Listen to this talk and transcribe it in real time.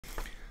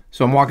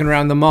So I'm walking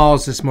around the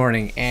malls this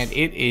morning and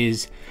it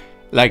is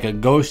like a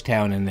ghost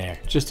town in there.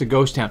 Just a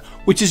ghost town,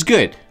 which is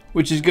good.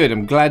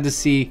 I'm glad to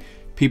see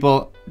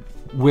people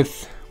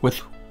with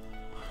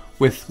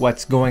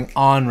what's going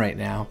on right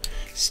now,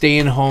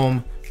 staying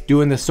home,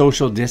 doing the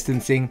social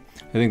distancing.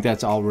 I think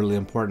that's all really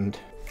important.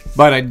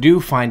 But I do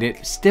find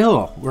it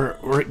still,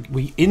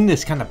 we in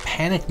this kind of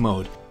panic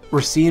mode.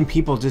 We're seeing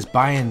people just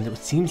buying what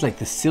seems like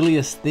the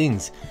silliest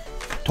things.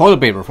 Toilet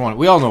paper, for one.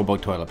 We all know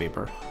about toilet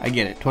paper. I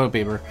get it. Toilet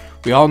paper.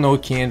 We all know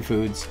canned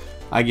foods.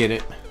 I get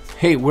it.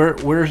 Hey,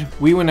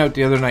 we went out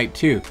the other night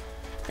too,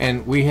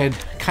 and we had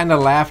kind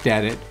of laughed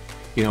at it,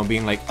 you know,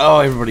 being like, oh,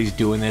 everybody's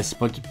doing this,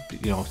 but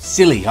you know,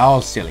 silly,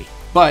 all silly.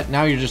 But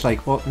now you're just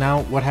like, well,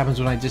 now what happens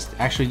when I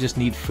actually just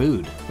need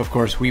food? Of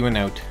course, we went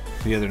out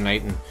the other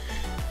night and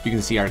you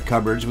can see our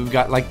cupboards. We've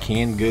got like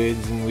canned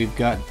goods, and we've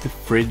got the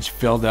fridge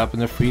filled up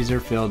and the freezer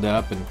filled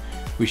up, and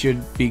we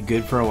should be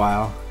good for a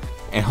while.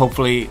 And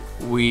hopefully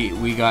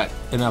we got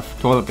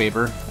enough toilet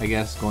paper, I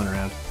guess, going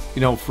around.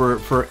 You know,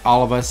 for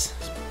all of us,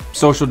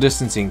 social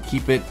distancing,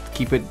 keep it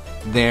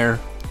there.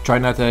 Try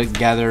not to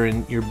gather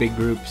in your big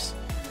groups,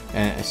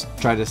 and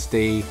try to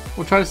stay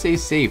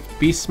safe.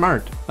 Be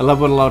smart. I love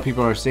what a lot of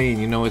people are saying.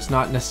 You know, it's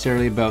not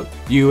necessarily about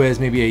you as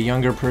maybe a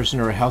younger person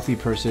or a healthy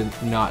person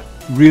not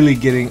really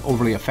getting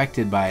overly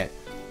affected by it,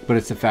 but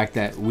it's the fact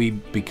that we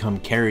become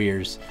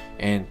carriers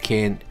and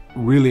can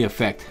really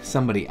affect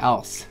somebody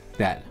else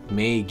that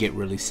may get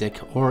really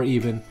sick, or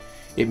even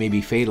it may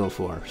be fatal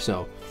for.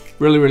 So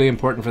really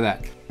important for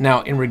that.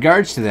 Now, in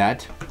regards to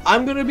that,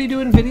 I'm gonna be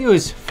doing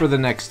videos for the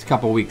next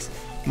couple weeks.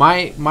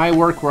 My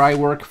work, where I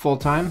work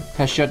full-time,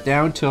 has shut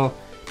down till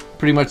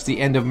pretty much the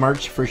end of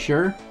March for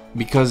sure,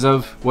 because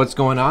of what's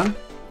going on,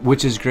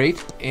 which is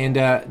great. And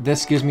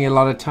this gives me a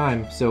lot of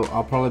time, so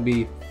I'll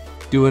probably be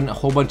doing a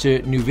whole bunch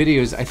of new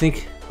videos, I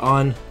think,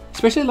 on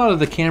especially a lot of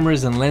the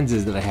cameras and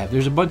lenses that I have.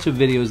 There's a bunch of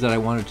videos that I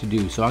wanted to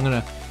do, so I'm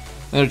gonna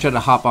try to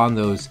hop on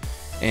those,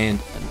 and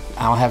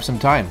I'll have some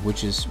time,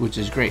 which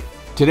is great.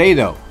 Today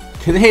though,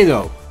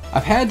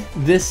 I've had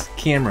this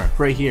camera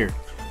right here.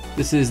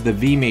 This is the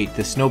Vmate,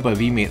 the Snoppa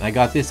Vmate. I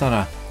got this on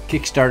a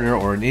Kickstarter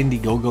or an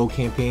Indiegogo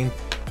campaign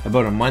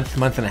about a month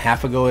and a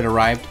half ago. It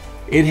arrived.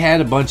 It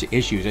had a bunch of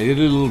issues. I did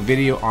a little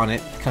video on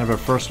it, kind of a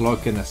first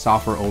look and a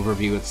software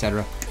overview,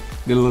 etc.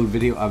 Did a little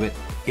video of it.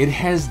 It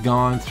has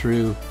gone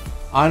through,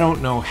 I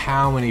don't know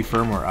how many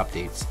firmware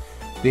updates.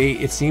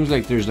 It seems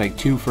like there's like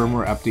 2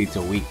 firmware updates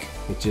a week.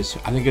 I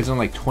think it's on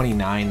like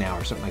 29 now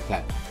or something like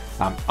that.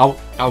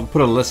 I'll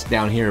put a list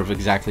down here of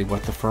exactly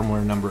what the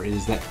firmware number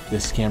is that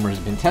this camera has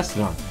been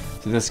tested on.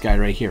 So this guy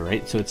right here,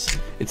 right? So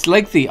it's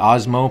like the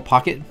Osmo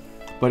Pocket,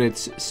 but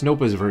it's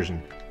Snoppa's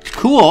version.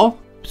 Cool.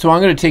 So I'm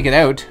gonna take it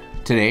out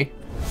today.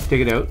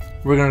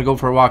 We're gonna go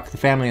for a walk, the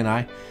family and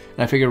I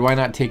figured, why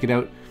not take it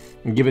out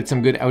and give it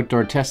some good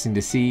outdoor testing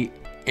to see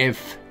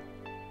if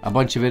a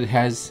bunch of it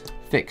has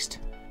fixed.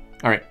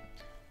 All right,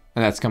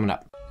 and that's coming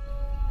up.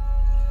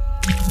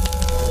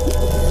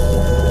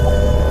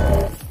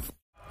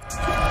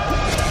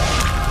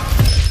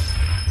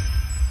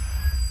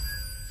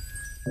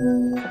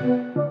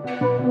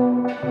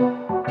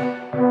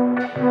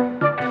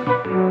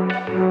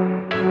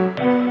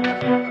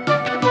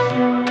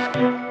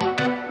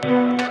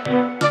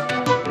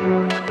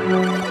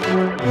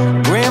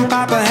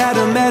 Grandpapa had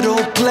a metal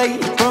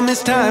plate from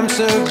his time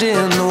served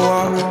in the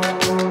war.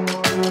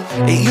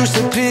 He used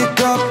to pick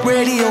up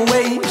radio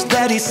waves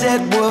that he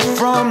said were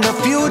from the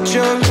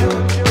future.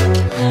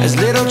 As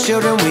little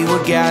children we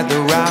would gather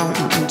round,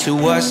 to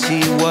us he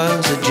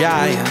was a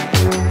giant.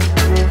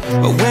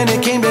 But when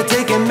it came to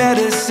taking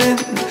medicine,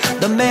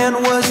 the man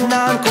was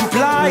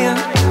non-compliant.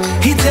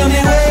 He'd tell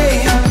me,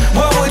 wait,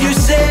 what would you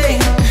say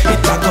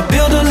if I could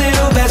build a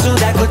little vessel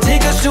that could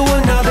take us to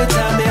another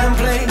time and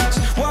place?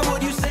 What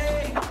would you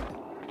say?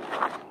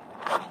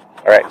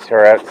 Alright, so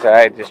we're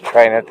outside just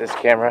trying out this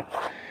camera,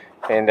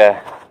 and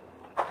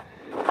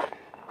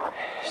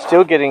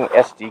still getting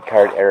SD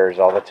card errors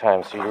all the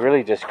time, so you're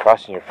really just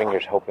crossing your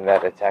fingers hoping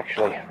that it's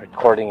actually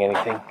recording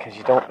anything, because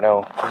you don't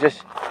know. You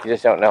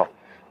just don't know.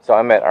 So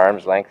I'm at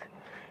arm's length.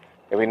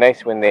 It'd be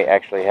nice when they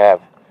actually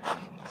have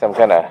some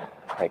kind of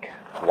like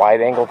wide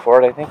angle for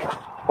it, I think.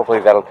 Hopefully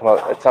that'll come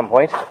out at some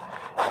point,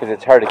 because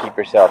it's hard to keep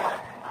yourself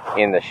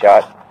in the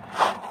shot.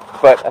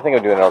 But I think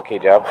I'm doing an okay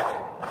job.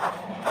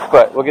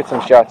 But we'll get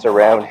some shots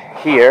around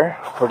here.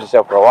 We're just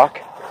out for a walk.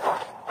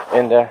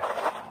 And I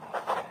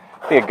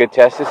think a good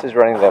test. This is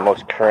running the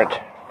most current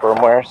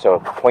firmware, so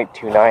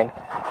 0.29.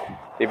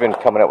 They've been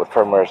coming out with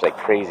firmwares like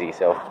crazy,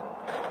 so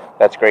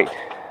that's great.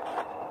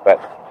 But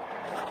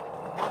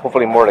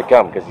hopefully more to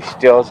come, because he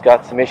still has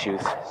got some issues.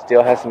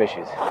 Still has some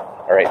issues.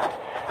 All right,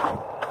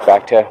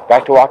 back to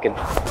walking.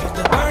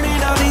 The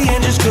burning of the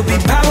engines could be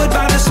powered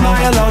by the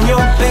smile on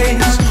your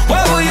face.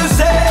 What will you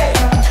say?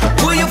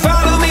 Will you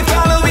follow me,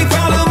 follow me,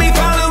 follow me,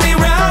 follow me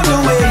round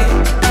the way?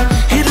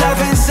 He'd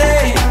laugh and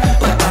say,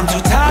 but I'm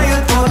too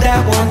tired for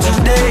that one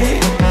today.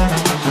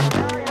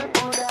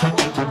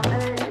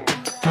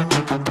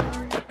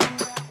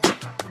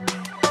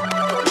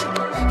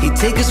 He'd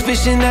take us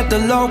fishing at the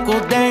local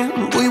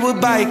dam. We would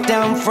bike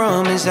down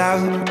from his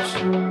house,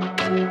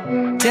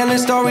 telling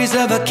stories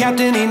of a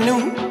captain he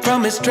knew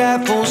from his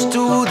travels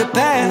to the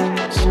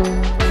past.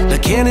 The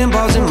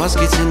cannonballs and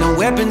muskets and the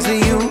weapons they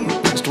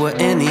used were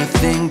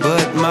anything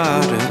but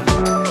modern.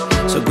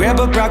 So grab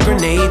a rock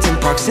grenades and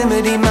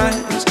proximity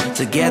mines.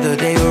 Together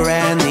they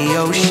ran the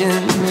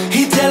ocean.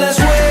 He'd tell us,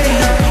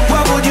 wait,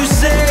 what would you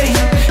say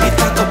if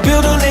I could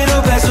build a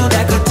little vessel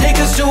that could take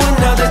us to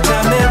another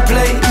time and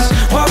place?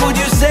 What would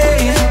you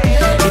say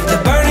if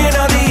the burning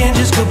of the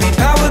engines could be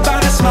powered by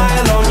the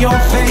smile on your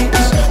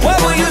face?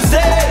 What would you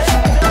say?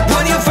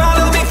 Would you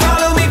follow me,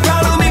 follow me,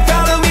 follow me,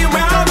 follow me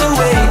round the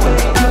way?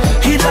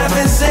 He'd laugh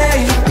and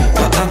say,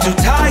 but I'm too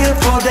tired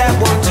for that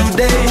one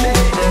today.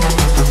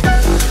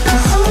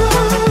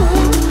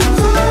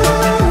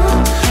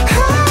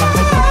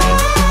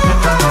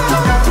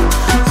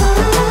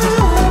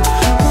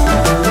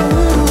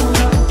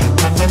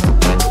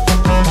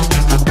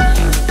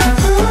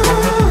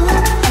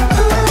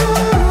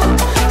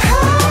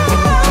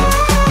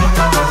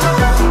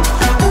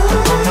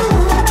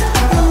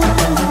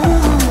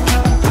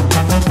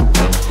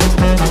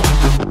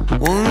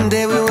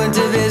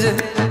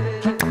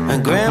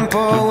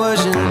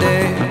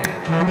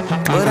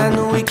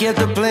 Kept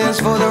the plans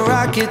for the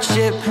rocket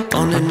ship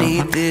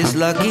underneath this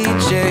lucky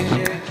chair.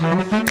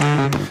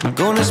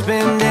 Gonna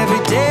spend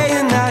every day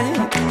and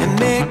night and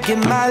make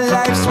it my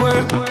life's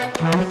work,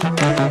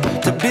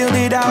 to build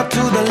it out to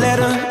the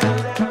letter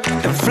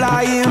and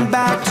fly him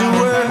back to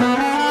Earth.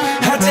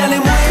 I tell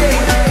him,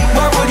 wait,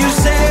 what would you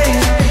say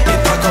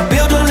if I could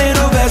build a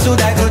little vessel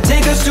that could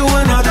take us to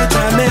another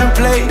time and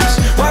place?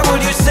 What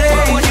would you say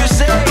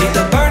if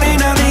the burning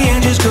of the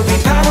engines could be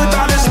powered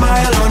by the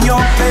smile on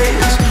your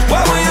face?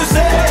 What would you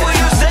say?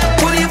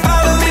 Will you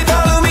follow me,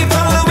 follow me,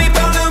 follow me,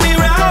 follow me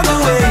round the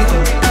way?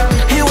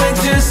 He went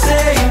to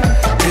say,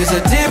 there's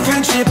a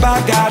different ship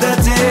I gotta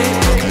take.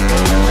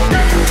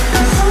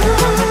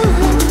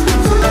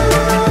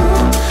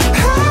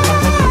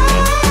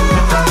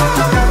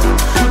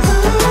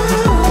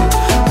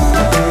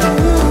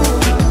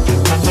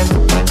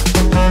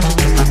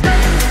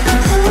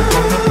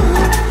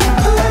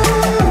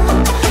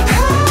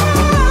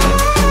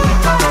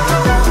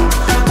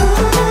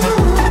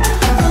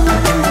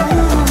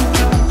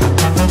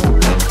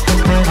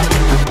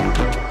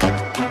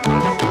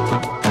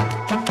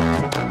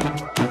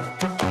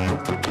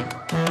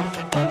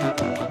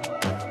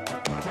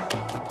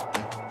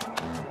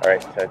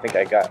 Alright, so I think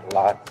I got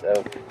lots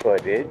of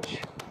footage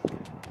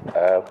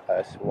of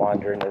us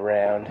wandering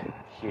around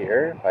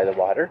here by the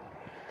water.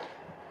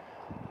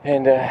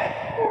 And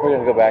we're going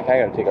to go back. I'm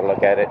going to take a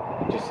look at it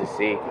just to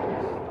see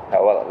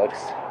how well it looks,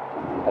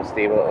 how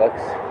stable it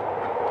looks.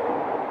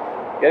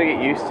 You gotta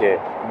get used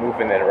to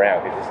moving it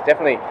around, because it's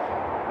definitely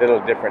a little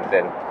different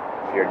than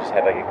if you just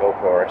had like a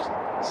GoPro or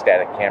a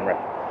static camera.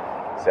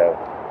 So,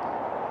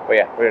 but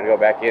yeah, we're going to go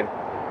back in.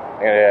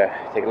 I'm going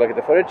to take a look at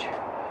the footage,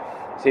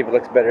 see if it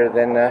looks better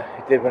than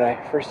it did when I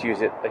first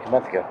used it like a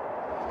month ago.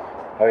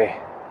 Okay,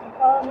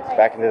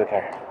 back into the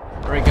car.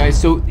 Alright guys,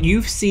 so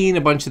you've seen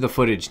a bunch of the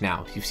footage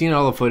now. You've seen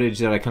all the footage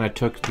that I kind of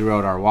took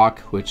throughout our walk,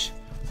 which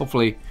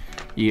hopefully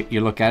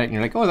you look at it and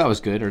you're like, oh, that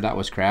was good, or that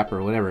was crap,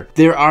 or whatever.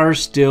 There are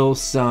still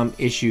some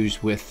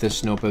issues with the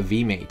Snoppa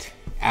Vmate.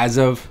 As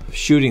of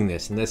shooting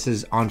this, and this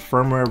is on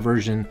firmware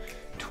version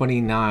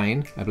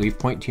 29, I believe,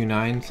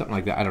 0.29, something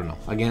like that, I don't know.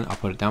 Again, I'll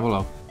put it down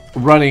below.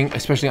 Running,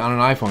 especially on an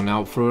iPhone.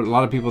 Now, for a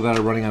lot of people that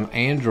are running on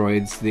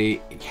Androids,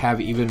 they have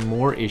even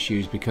more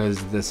issues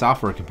because of the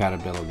software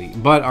compatibility.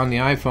 But on the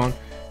iPhone,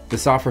 the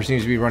software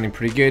seems to be running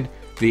pretty good.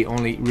 The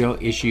only real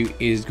issue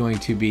is going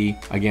to be,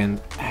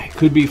 again,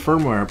 could be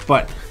firmware,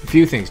 but a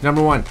few things.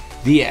 Number one,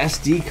 the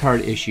SD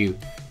card issue.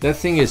 That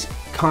thing is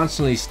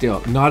constantly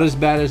still not as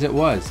bad as it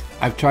was.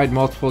 I've tried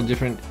multiple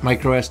different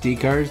micro SD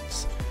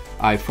cards.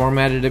 I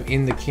formatted them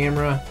in the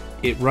camera.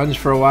 It runs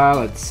for a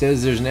while. It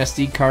says there's an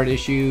SD card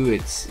issue.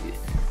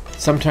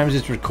 Sometimes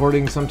it's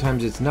recording,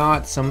 sometimes it's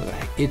not.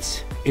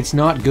 It's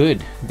not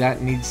good.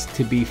 That needs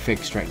to be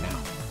fixed right now.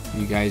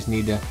 You guys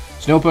need to,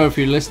 Snoppa, if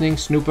you're listening,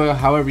 Snoppa,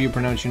 however you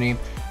pronounce your name,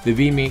 the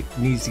Vmate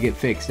needs to get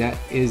fixed. That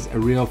is a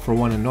real for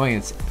one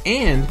annoyance.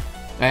 And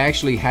I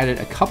actually had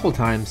it a couple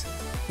times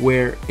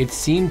where it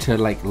seemed to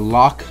like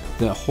lock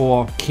the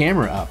whole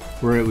camera up,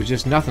 where it was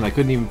just nothing. I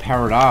couldn't even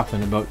power it off,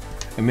 and about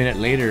a minute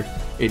later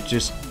it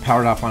just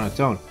powered off on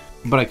its own.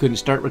 But I couldn't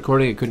start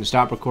recording, I couldn't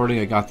stop recording.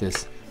 I got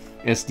this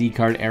SD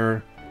card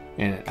error,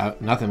 and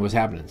nothing was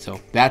happening, so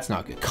that's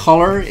not good.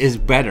 Color is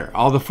better.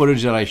 All the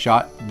footage that I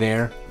shot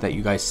there that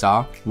you guys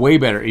saw, way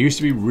better. It used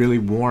to be really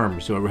warm,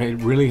 so it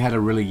really had a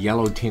really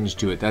yellow tinge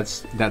to it.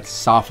 That's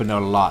softened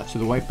out a lot, so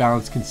the white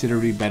balance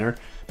considerably better.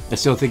 I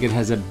still think it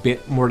has a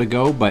bit more to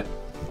go, but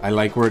I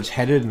like where it's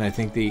headed, and I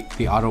think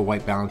the auto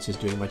white balance is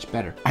doing much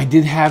better. I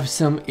did have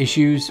some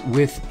issues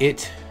with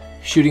it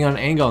shooting on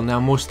angle. Now,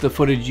 most of the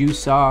footage you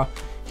saw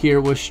here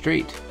was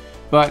straight,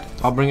 but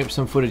I'll bring up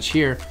some footage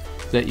here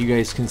that you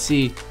guys can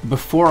see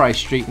before I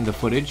straightened the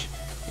footage,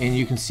 and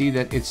you can see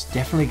that it's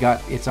definitely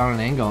it's on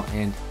an angle,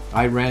 and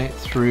I ran it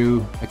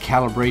through a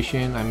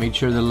calibration. I made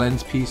sure the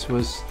lens piece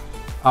was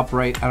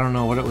upright. I don't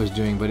know what it was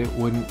doing, but it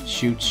wouldn't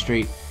shoot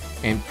straight.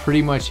 And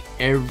pretty much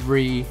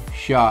every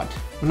shot,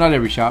 well, not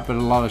every shot, but a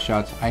lot of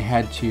shots, I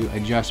had to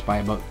adjust by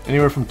about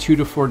anywhere from 2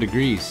 to 4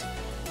 degrees.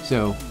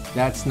 So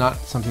that's not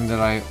something that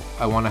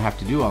I want to have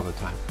to do all the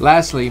time.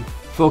 Lastly,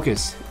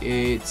 focus.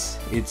 It's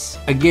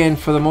again,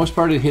 for the most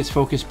part, it hits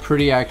focus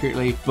pretty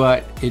accurately,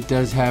 but it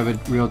does have a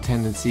real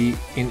tendency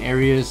in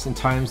areas and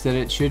times that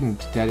it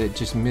shouldn't, that it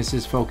just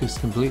misses focus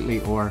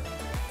completely, or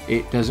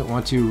it doesn't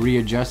want to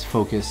readjust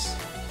focus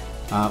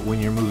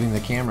when you're moving the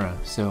camera.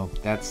 So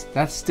that's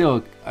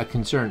still a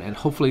concern, and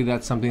hopefully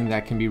that's something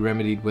that can be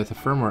remedied with a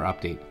firmware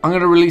update. I'm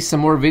going to release some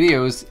more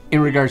videos in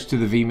regards to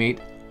the Vmate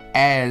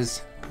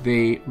as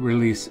they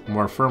release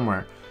more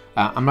firmware.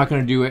 I'm not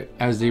going to do it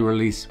as they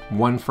release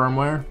one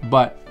firmware,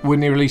 but when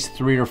they release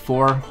 3 or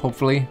 4,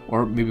 hopefully,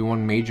 or maybe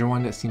one major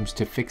one that seems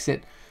to fix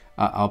it,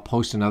 I'll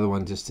post another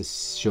one just to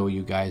show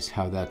you guys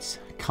how that's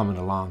coming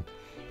along.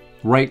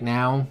 Right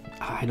now,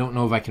 I don't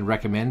know if I can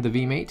recommend the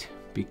Vmate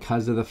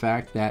because of the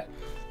fact that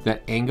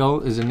that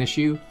angle is an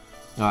issue.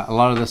 A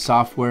lot of the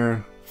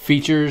software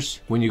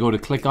features, when you go to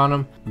click on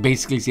them,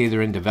 basically say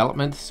they're in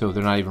development, so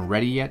they're not even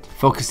ready yet.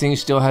 Focusing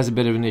still has a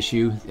bit of an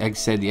issue. Like I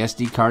said, the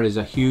SD card is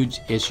a huge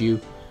issue.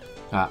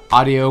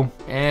 Audio,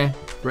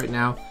 right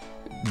now.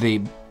 The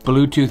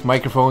Bluetooth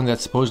microphone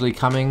that's supposedly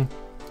coming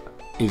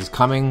is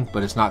coming,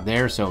 but it's not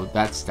there, so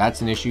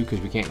that's an issue because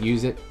we can't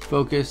use it.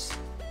 Focus,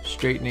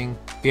 straightening,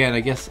 yeah, and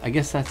I guess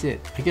that's it.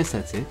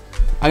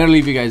 I'm gonna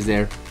leave you guys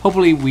there.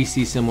 Hopefully we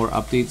see some more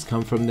updates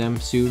come from them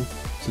soon,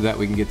 so that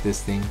we can get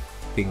this thing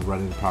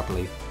running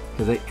properly.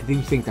 Because I do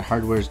think the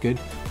hardware is good.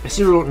 I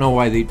still don't know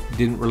why they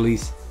didn't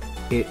release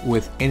it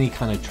with any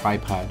kind of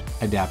tripod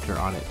adapter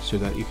on it, so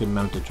that you can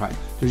mount a tripod.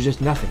 There's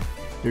just nothing.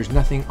 There's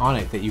nothing on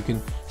it that you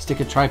can stick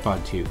a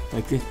tripod to.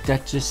 Like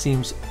that just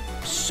seems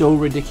so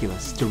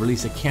ridiculous to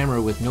release a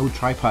camera with no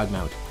tripod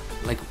mount.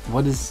 Like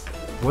what is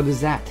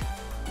that?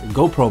 A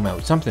GoPro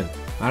mount, something.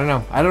 I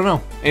don't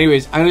know.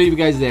 Anyways, I'm gonna leave you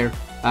guys there.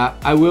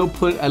 I will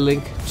put a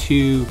link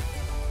to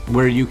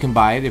where you can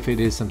buy it if it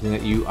is something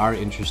that you are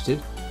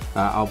interested.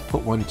 I'll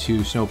put one to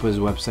Snoppa's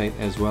website,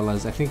 as well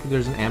as I think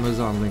there's an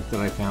Amazon link that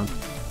I found.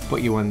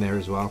 Put you one there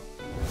as well.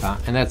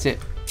 And that's it.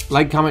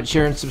 Like, comment,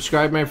 share, and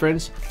subscribe, my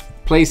friends.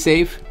 Play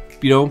safe.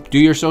 You know, do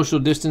your social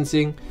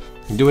distancing.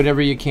 Do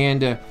whatever you can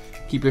to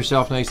keep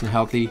yourself nice and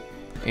healthy.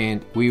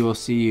 And we will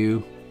see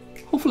you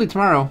hopefully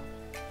tomorrow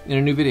in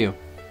a new video.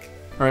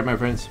 All right, my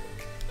friends.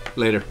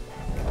 Later.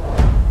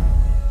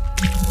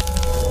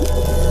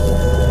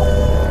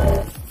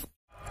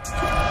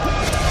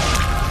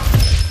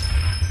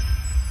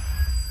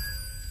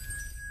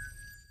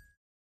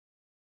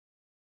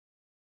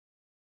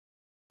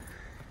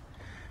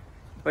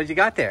 What you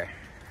got there?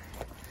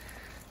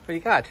 What you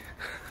got?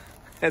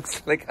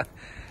 That's like,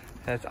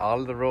 that's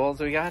all the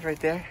rolls we got right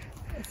there.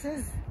 It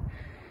says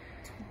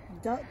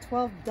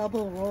 12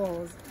 double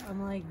rolls.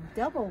 I'm like,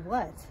 double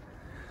what?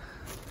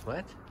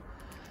 What?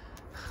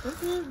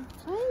 This is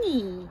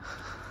tiny.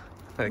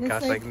 It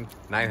costs like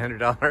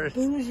 $900.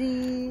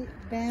 Bougie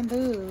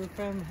bamboo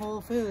from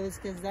Whole Foods,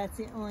 because that's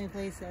the only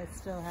place that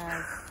still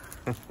has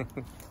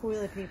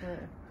toilet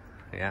paper.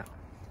 Yeah.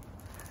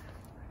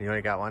 You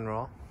only got one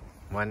roll?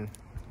 One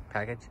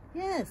package?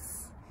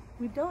 Yes.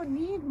 We don't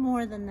need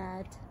more than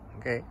that.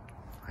 Okay.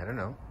 I don't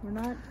know. We're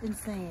not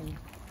insane.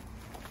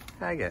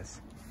 I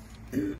guess.